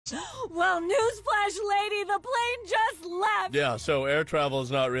Well, newsflash, lady, the plane just left. Yeah, so air travel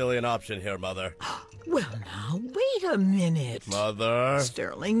is not really an option here, Mother. Well, now, wait a minute. Mother?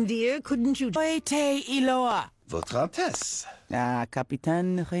 Sterling, dear, couldn't you... Été Iloa. Votre Altesse. Ah,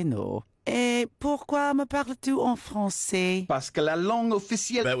 Capitaine Renault. Et pourquoi me parles-tu en français? Parce que la langue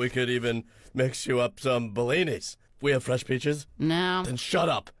officielle... Bet we could even mix you up some Bellinis. We have fresh peaches? No. Then shut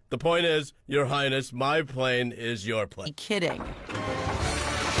up. The point is, Your Highness, my plane is your plane. You're kidding.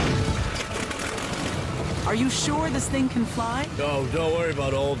 Are you sure this thing can fly? No, don't worry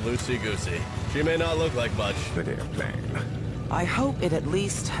about old Lucy-Goosey. She may not look like much. The damn thing. I hope it at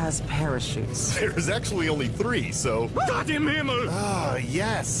least has parachutes. There's actually only 3, so... Gott im Himmel! Ah,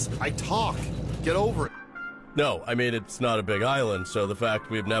 yes. I talk. Get over it. No, I mean, it's not a big island, so the fact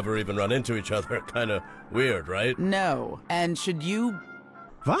we've never even run into each other, kinda weird, right? No. And should you...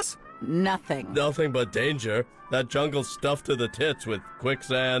 Was? Nothing. Nothing but danger. That jungle's stuffed to the tits with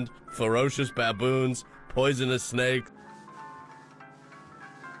quicksand, ferocious baboons, poisonous snake.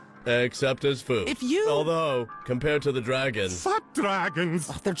 Except as food. If you- Although, compared to the dragon... Fuck dragons!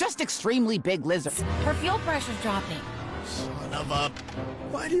 They're just extremely big lizards. Her fuel pressure's dropping. Son of a...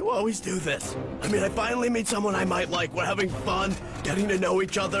 Why do you always do this? I mean, I finally meet someone I might like. We're having fun, getting to know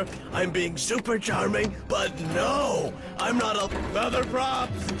each other. I'm being super charming, but no! I'm not a... Feather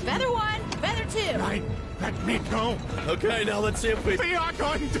props! Feather 1, feather 2. Right, let me go! Okay, now let's see if we... We are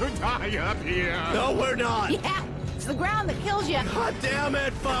going to die up here! No, we're not! Yeah, it's the ground that kills you. God damn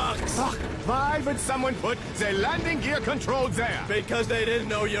it, Fox! Fuck, why would someone put the landing gear control there? Because they didn't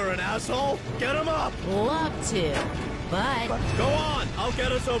know you're an asshole? Get him up! Love to, but... Go on! I'll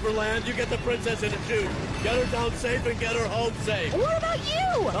get us over land. You get the princess in a chute. Get her down safe and get her home safe. What about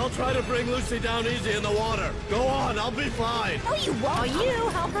you? I'll try to bring Lucy down easy in the water. Go on, I'll be fine. No, you won't. Oh, you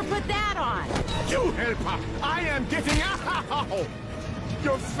help her put that on. You help her! I am getting out!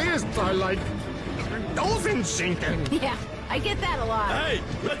 Your fists are like... Dosenschinken! Yeah, I get that a lot. Hey,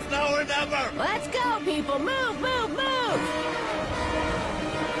 it's now or never! Let's go, people. Move, move, move.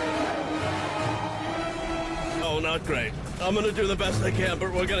 Oh, not great. I'm gonna do the best I can,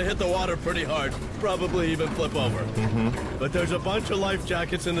 but we're gonna hit the water pretty hard. Probably even flip over. But there's a bunch of life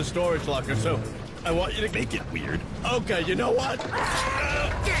jackets in the storage locker, so I want you to make it weird. Okay, you know what?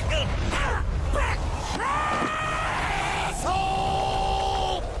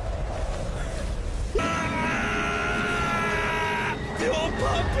 Asshole! You old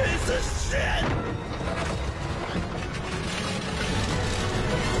punk piece of shit!